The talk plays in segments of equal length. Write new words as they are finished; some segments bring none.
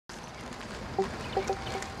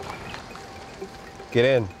Get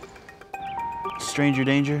in. Stranger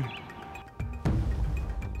danger.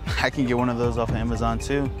 I can get one of those off of Amazon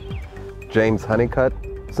too. James Honeycutt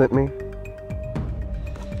sent me.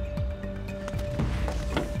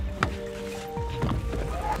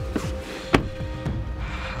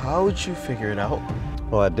 How would you figure it out?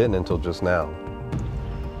 Well, I didn't until just now.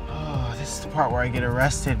 Oh, this is the part where I get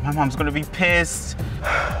arrested. My mom's gonna be pissed.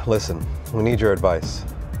 Listen, we need your advice.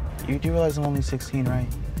 You do realize I'm only 16, right?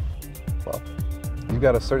 Well, you've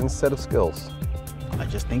got a certain set of skills. I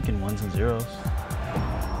just think in ones and zeros.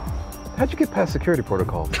 How'd you get past security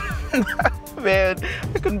protocols? Man,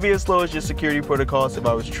 I couldn't be as slow as your security protocols if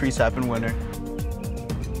I was tree sapping winter.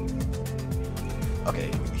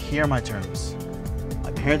 Okay, here are my terms.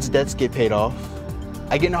 My parents' debts get paid off.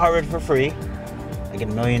 I get in Harvard for free. I get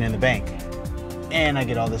 $1 million in the bank. And I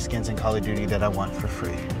get all the skins in Call of Duty that I want for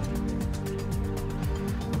free.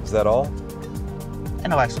 Is that all?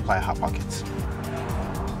 And a life supply of Hot Pockets.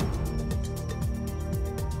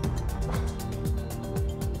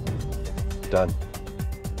 Done.